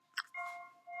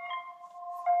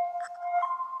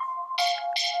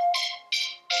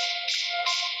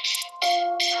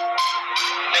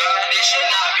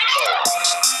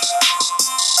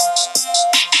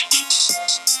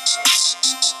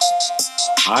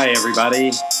Hi,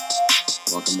 everybody.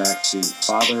 Welcome back to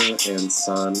Father and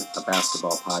Son, a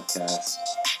basketball podcast.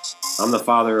 I'm the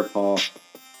father of Paul.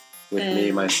 With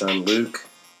me, my son, Luke.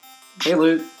 Hey,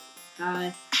 Luke.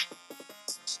 Hi.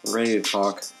 We're ready to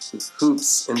talk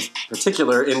hoops, in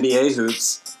particular NBA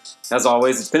hoops. As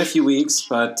always, it's been a few weeks,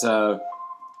 but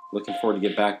looking forward to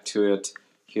get back to it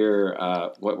here.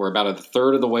 We're about a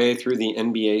third of the way through the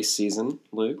NBA season,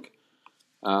 Luke.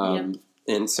 Yep.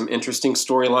 And some interesting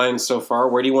storylines so far.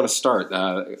 Where do you want to start?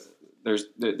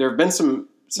 There have been some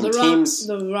teams.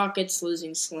 The Rockets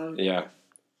losing slump. Yeah.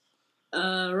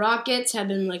 Rockets have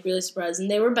been really surprising.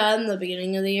 They were bad in the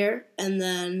beginning of the year, and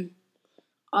then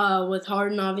with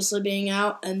Harden obviously being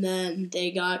out, and then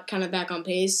they got kind of back on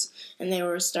pace, and they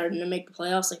were starting to make the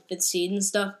playoffs, fifth seed and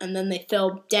stuff, and then they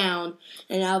fell down,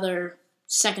 and now they're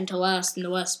second to last in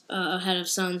the West, ahead of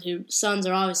Suns, who Suns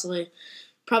are obviously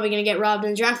probably going to get robbed in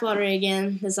the draft lottery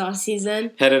again this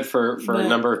offseason. Headed for a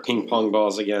number of ping pong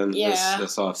balls again Yeah.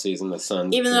 this offseason, the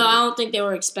Suns. Even though I don't think they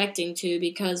were expecting to,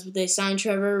 because they signed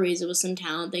Trevor Ariza with some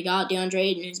talent. They got DeAndre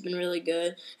Ayton, who's been really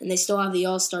good, and they still have the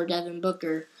All-Star Devin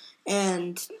Booker.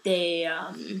 And they,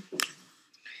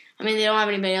 they don't have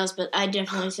anybody else, but I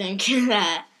definitely think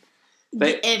that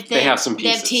they have some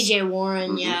pieces. They have T.J.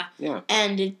 Warren, Mm-hmm. Yeah.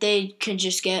 And if they could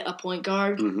just get a point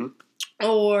guard, mm-hmm.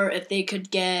 or if they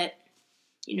could get,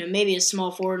 maybe a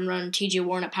small forward and run T.J.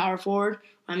 Warren at power forward.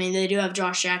 They do have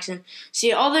Josh Jackson.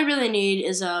 See, all they really need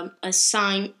is a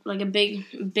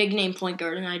big name point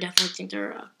guard, and I definitely think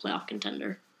they're a playoff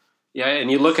contender. Yeah, and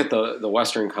you look at the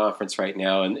Western Conference right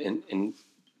now, and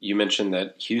you mentioned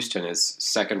that Houston is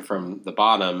second from the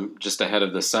bottom, just ahead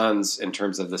of the Suns in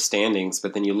terms of the standings.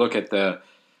 But then you look at the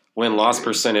win-loss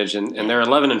percentage, and they're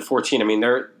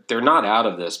 11-14. They're not out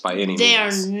of this by any means. They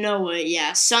are no way.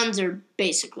 Yeah, Suns are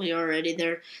basically already.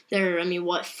 They're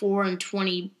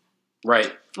 4-20.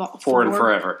 Right, 4 and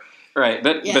forever. Right,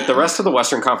 but the rest of the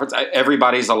Western Conference,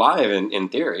 everybody's alive in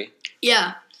theory.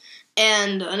 Yeah,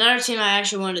 and another team I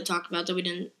actually wanted to talk about that we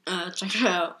didn't talk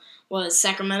about was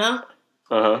Sacramento.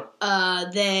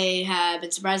 They have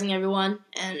been surprising everyone,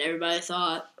 and everybody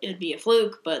thought it would be a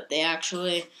fluke, but they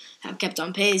actually have kept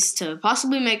on pace to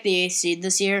possibly make the 8th seed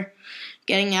this year,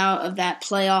 getting out of that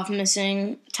playoff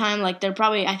missing time. I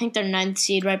think they're 9th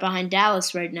seed right behind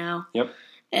Dallas right now. Yep.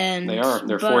 And they are.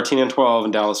 They're 14-12,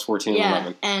 and Dallas 14-11.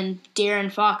 Yeah, and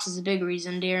De'Aaron Fox is a big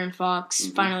reason. De'Aaron Fox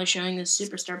finally showing his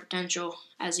superstar potential,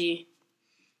 as he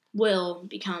will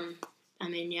become.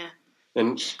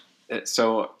 And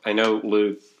so I know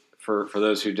Luke, for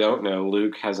those who don't know,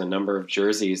 Luke has a number of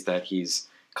jerseys that he's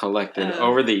collected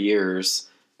over the years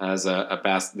as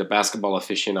the basketball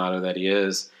aficionado that he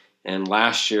is. And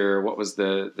last year, what was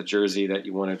the jersey that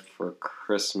you wanted for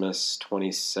Christmas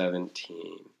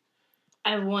 2017?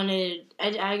 I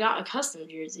got a custom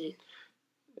jersey.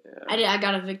 Yeah. I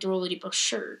got a Victor Oladipo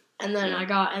shirt, and then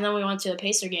we went to a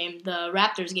Pacer game, the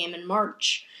Raptors game in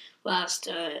March last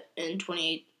in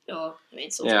 28. Oh,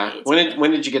 it's still 28.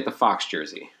 When did you get the Fox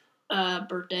jersey?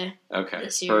 Birthday. Okay.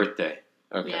 This year. Birthday.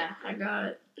 Okay. Yeah, I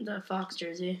got the Fox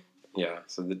jersey. Yeah.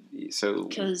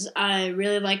 Because I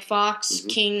really like Fox. Mm-hmm.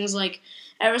 Kings,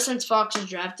 ever since Fox was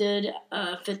drafted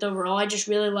 5th overall, I just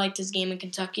really liked his game in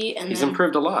Kentucky. And he's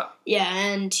improved a lot. Yeah,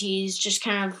 and he's just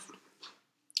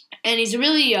he's a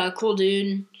really cool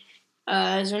dude.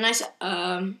 He's a nice,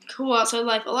 cool outside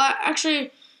life. A lot,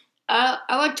 actually.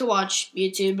 I like to watch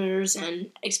YouTubers,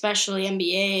 and especially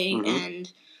NBA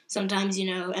and sometimes,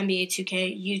 NBA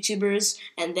 2K YouTubers,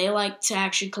 and they like to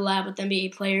actually collab with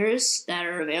NBA players that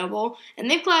are available. And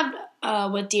they've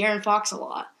collabed with De'Aaron Fox a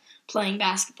lot, playing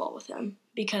basketball with him,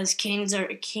 because Kings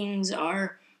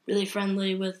are really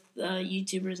friendly with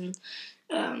YouTubers,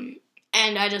 and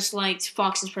I just liked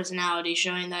Fox's personality,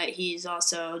 showing that he's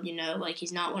also,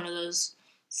 he's not one of those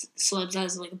celebs that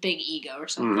has a big ego or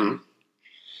something. Mm-hmm.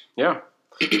 Yeah,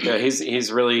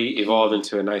 he's really evolved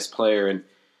into a nice player, and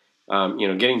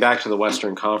getting back to the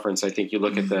Western Conference, I think you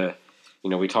look at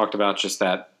we talked about just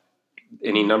that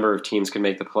any number of teams can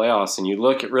make the playoffs, and you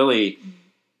look at really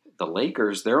the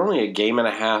Lakers. They're only a game and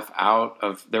a half out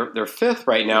of they're fifth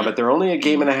right now, but they're only a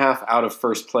game and a half out of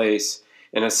first place,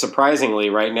 and it's surprisingly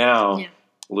right now,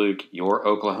 Luke, your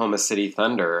Oklahoma City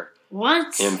Thunder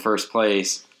in first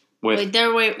place with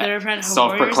they're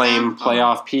self-proclaimed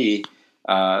playoff P.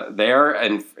 They are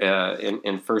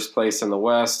in first place in the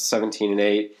West,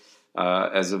 17-8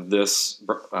 as of this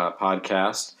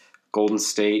podcast. Golden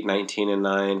State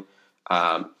 19-9.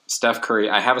 Steph Curry.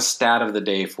 I have a stat of the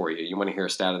day for you. You want to hear a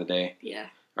stat of the day? Yeah.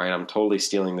 All right, I'm totally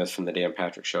stealing this from the Dan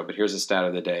Patrick Show, but here's a stat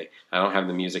of the day. I don't have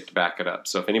the music to back it up.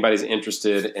 So if anybody's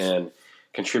interested in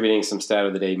contributing some stat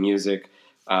of the day music,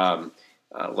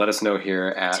 let us know here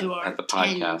at the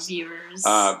podcast. Viewers.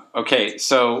 Okay,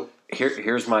 so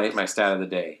here's my stat of the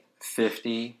day: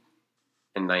 50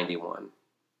 and 91.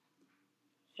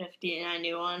 50 and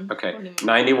 91. Okay,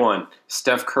 91.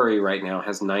 Steph Curry right now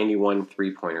has 91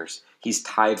 3-pointers. He's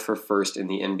tied for first in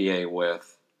the NBA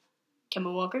with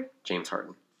Kemba Walker. James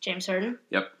Harden. James Harden.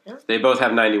 Yep. They both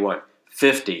have 91.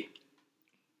 50.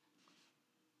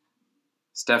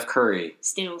 Steph Curry.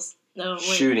 Steals.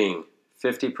 Shooting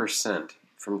 50%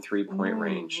 from 3-point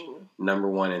range. Number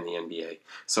 1 in the NBA.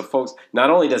 So, folks, not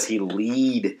only does he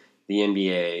lead the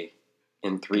NBA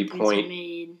in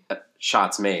 3-point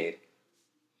shots made,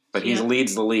 but he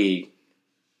leads the league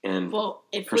in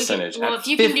percentage at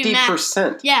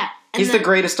 50%. Yeah. He's the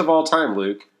greatest of all time,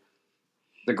 Luke.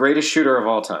 The greatest shooter of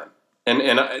all time.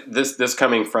 And this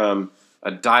coming from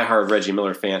a diehard Reggie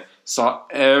Miller fan, saw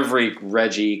every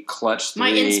Reggie clutch three.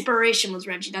 My inspiration was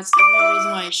Reggie. That's the only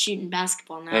reason why I shoot in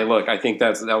basketball now. Hey, look, I think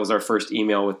that was our first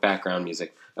email with background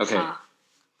music. Okay.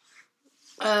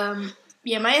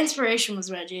 Yeah, my inspiration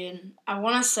was Reggie, and I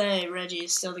want to say Reggie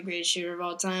is still the greatest shooter of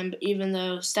all time, but even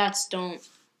though stats don't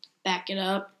back it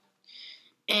up.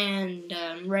 And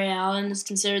Ray Allen is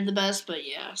considered the best, but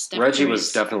yeah. Reggie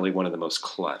was definitely one of the most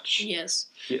clutch. Yes.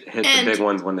 He hit the big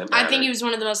ones when that mattered. I think he was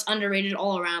one of the most underrated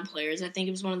all-around players. I think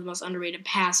he was one of the most underrated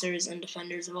passers and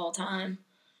defenders of all time.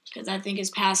 Because I think his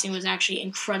passing was actually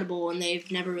incredible, and they've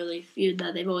never really viewed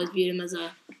that. They've always viewed him as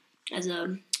a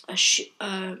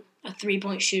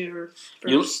three-point shooter.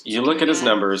 You look at his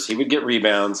numbers. He would get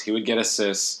rebounds. He would get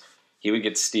assists. He would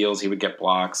get steals. He would get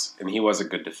blocks. And he was a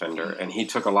good defender. And he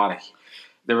took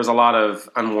there was a lot of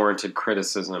unwarranted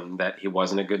criticism that he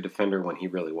wasn't a good defender when he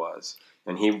really was.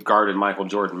 And he guarded Michael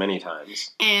Jordan many times.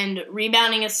 And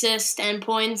rebounding, assists, and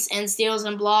points, and steals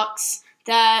and blocks.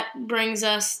 That brings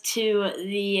us to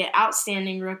the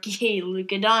outstanding rookie,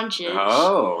 Luka Doncic.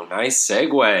 Oh, nice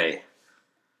segue.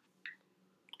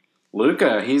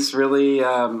 Luka, he's really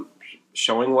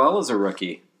showing well as a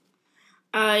rookie.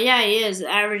 Yeah, he is.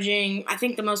 Averaging, I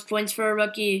think, the most points for a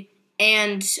rookie.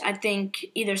 And I think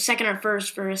either second or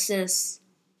first for assists.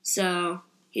 So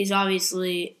he's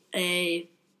obviously gonna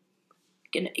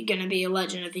be a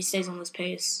legend if he stays on this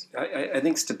pace. I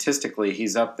think statistically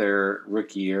he's up there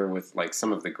rookie year with like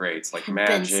some of the greats like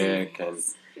Magic and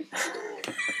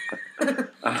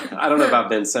I don't know about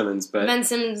Ben Simmons, but Ben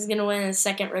Simmons is gonna win his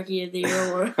second Rookie of the Year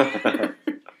award.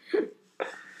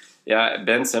 Yeah,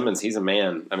 Ben Simmons, he's a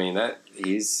man. I mean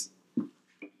he's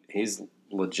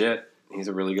legit. He's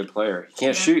a really good player. He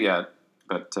can't shoot yet,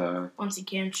 but once he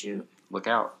can shoot, look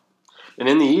out. And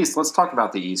in the East, let's talk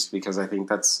about the East because I think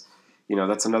that's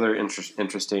another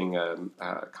interesting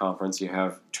conference. You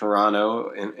have Toronto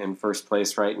in first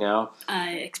place right now.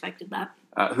 I expected that.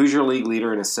 Who's your league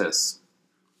leader in assists?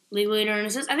 League leader in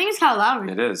assists? I think it's Kyle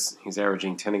Lowry. It is. He's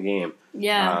averaging 10 a game.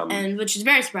 Yeah, and which is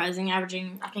very surprising,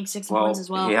 averaging I think 6 points as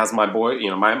well. He has my boy,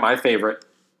 my favorite,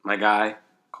 my guy,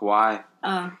 Kawhi.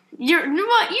 I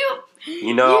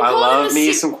love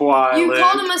me some Kawhi. You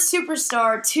called him a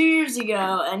superstar 2 years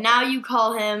ago, and now you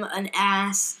call him an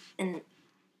ass. And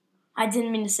I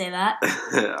didn't mean to say that.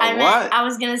 I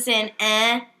was gonna say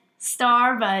an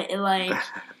star, but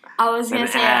I was gonna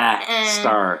say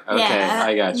star. Okay, yeah,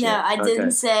 I got you. No, I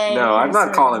didn't say. No, I'm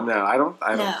not calling him. No, I don't.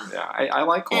 No. Yeah, I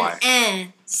like Kawhi.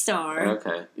 An star.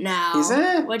 Okay. Now, he's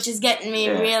which is getting me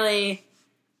really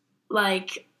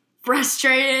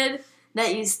frustrated.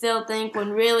 That you still think when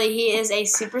really he is a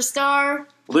superstar.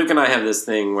 Luke and I have this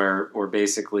thing where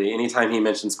basically anytime he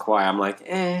mentions Kawhi, I'm like,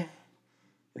 eh.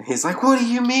 And he's like, what do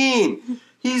you mean?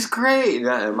 He's great. And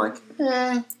I'm like,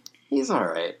 he's all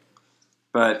right.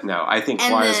 But no, I think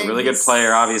Kawhi is a really good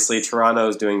player. Obviously, Toronto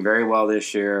is doing very well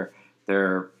this year.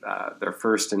 They're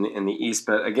first in the East,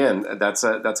 but again, that's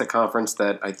a conference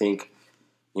that I think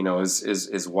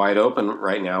is wide open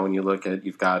right now. When you look at,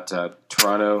 you've got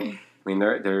Toronto. I mean,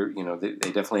 they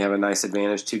definitely have a nice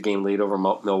advantage, 2-game lead over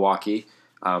Milwaukee.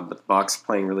 But the Bucks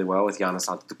playing really well with Giannis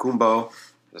Antetokounmpo.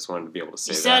 I just wanted to be able to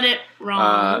say that. You said it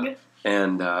wrong.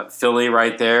 And Philly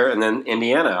right there, and then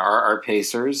Indiana, our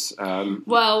Pacers.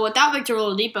 Well, without Victor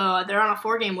Oladipo, they're on a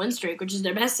 4-game win streak, which is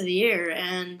their best of the year.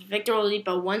 And Victor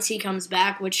Oladipo, once he comes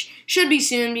back, which should be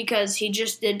soon because he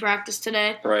just did practice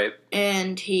today. Right.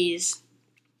 And he's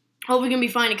hopefully going to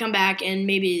be fine to come back in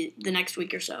maybe the next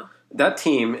week or so. That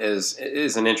team is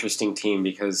an interesting team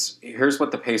because here's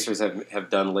what the Pacers have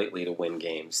done lately to win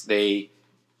games. They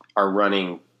are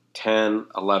running 10,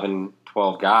 11,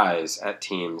 12 guys at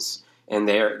teams, and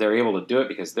they're able to do it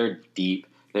because they're deep.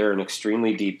 They're an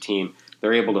extremely deep team.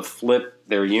 They're able to flip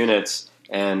their units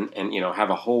and have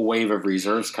a whole wave of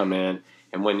reserves come in.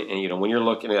 And when you're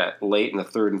looking at late in the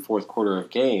third and fourth quarter of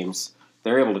games,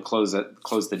 they're able to close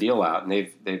the deal out, and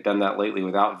they've done that lately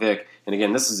without Vic. And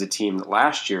again, this is a team that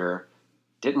last year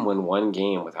didn't win one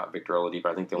game without Victor Oladipo.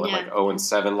 I think they went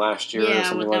 0-7 last year or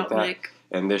something like that. Vic.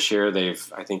 And this year they're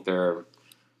 7-4,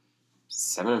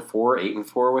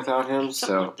 8-4 without him.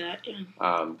 Something like that,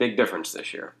 yeah. Big difference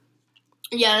this year.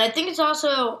 Yeah, and I think it's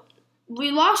also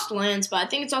we lost Lance, but I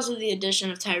think it's also the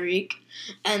addition of Tyreek,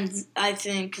 and I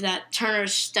think that Turner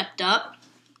stepped up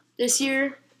this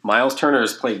year. Miles Turner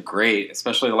has played great,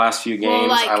 especially the last few games.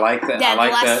 Well, I like that. I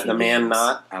like the man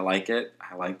knot. I like it.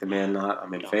 I like the man knot.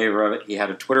 I'm in favor of it. He had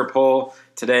a Twitter poll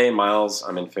today. Miles,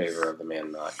 I'm in favor of the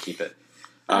man knot. Keep it.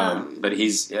 But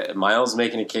Miles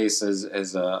making a case as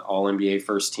an All NBA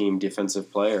first team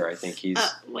defensive player. I think he's.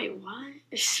 Wait, what?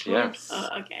 Yeah.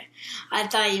 Okay. I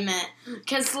thought you meant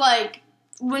because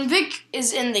when Vic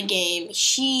is in the game,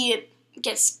 he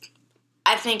gets,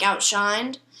 I think,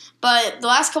 outshined. But the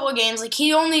last couple of games,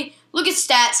 he only look at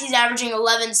stats. He's averaging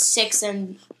 11, 6,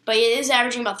 but he is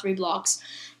averaging about 3 blocks.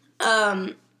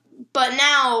 But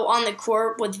now on the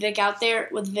court with Vic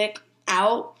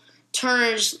out,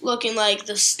 Turner's looking like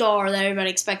the star that everybody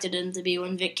expected him to be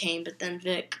when Vic came. But then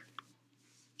Vic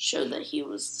showed that he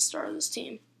was the star of this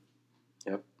team.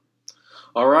 Yep.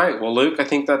 All right. Well, Luke, I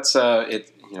think that's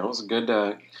it. It was good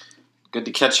to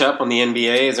catch up on the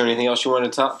NBA. Is there anything else you want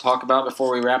to talk about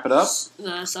before we wrap it up?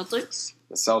 The Celtics.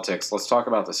 The Celtics. Let's talk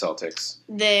about the Celtics.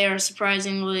 They are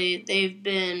they've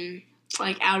been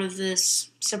out of this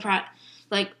surprise.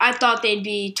 I thought they'd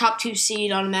be top 2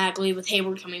 seed automatically with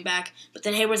Hayward coming back, but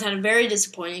then Hayward's had a very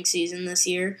disappointing season this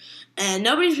year, and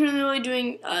nobody's been really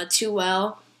doing too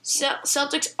well.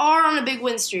 Celtics are on a big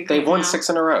win streak. They've won 6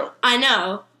 in a row. I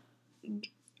know.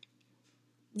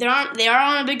 They are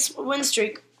on a big win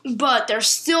streak, but they're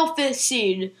still 5th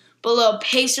seed below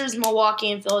Pacers,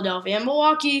 Milwaukee, and Philadelphia. And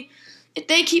Milwaukee, if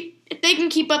they can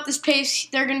keep up this pace,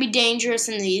 they're going to be dangerous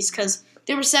in the East because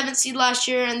they were 7th seed last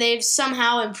year, and they've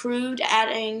somehow improved,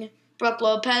 adding Brook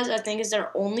Lopez, I think, is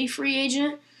their only free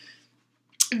agent.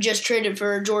 Just traded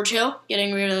for George Hill,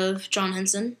 getting rid of John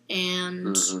Henson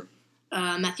and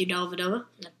Matthew Dellavedova.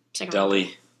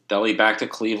 Delly back to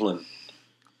Cleveland.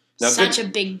 Now, a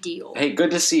big deal. Hey,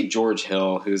 good to see George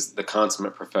Hill, who's the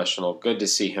consummate professional. Good to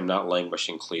see him not languish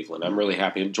in Cleveland. I'm really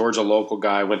happy. George, a local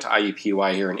guy, went to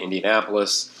IUPUI here in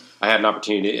Indianapolis. I had an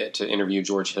opportunity to interview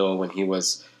George Hill when he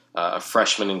was a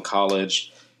freshman in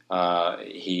college.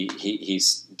 He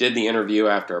did the interview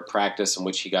after a practice in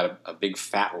which he got a big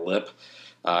fat lip.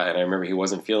 And I remember he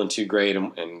wasn't feeling too great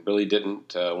and really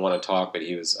didn't want to talk, but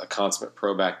he was a consummate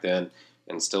pro back then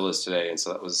and still is today. And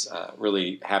so that was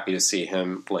really happy to see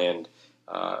him land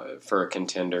for a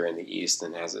contender in the East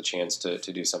and has a chance to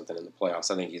do something in the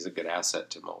playoffs. I think he's a good asset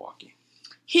to Milwaukee.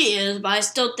 He is, but I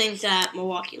still think that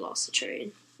Milwaukee lost the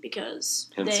trade because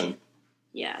Henson.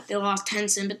 They lost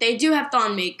Henson, but they do have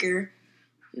Thon Maker.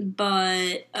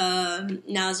 But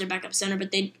now as their backup center,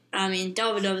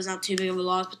 Dellavedova is not too big of a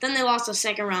loss. But then they lost a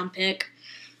 2nd-round pick.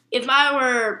 If I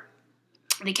were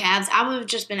the Cavs, I would have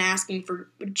just been asking for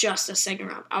just a 2nd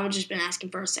round. I would have just been asking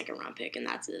for a 2nd-round pick, and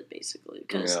that's it, basically.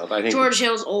 Because George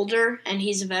Hill's older, and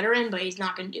he's a veteran, but he's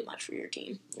not going to do much for your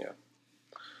team. Yeah.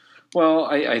 Well,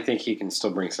 I think he can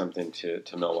still bring something to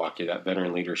Milwaukee, that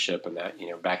veteran leadership and that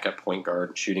backup point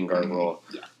guard, shooting guard role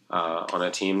on a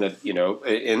team that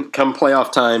in come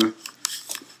playoff time,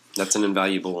 that's an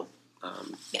invaluable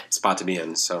spot to be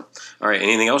in. So, all right,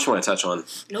 anything else you want to touch on?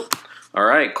 Nope. All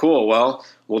right, cool. Well,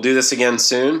 we'll do this again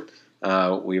soon.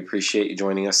 We appreciate you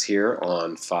joining us here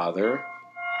on Father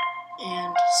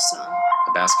and Son,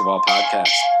 a basketball podcast.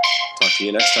 Talk to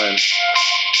you next time.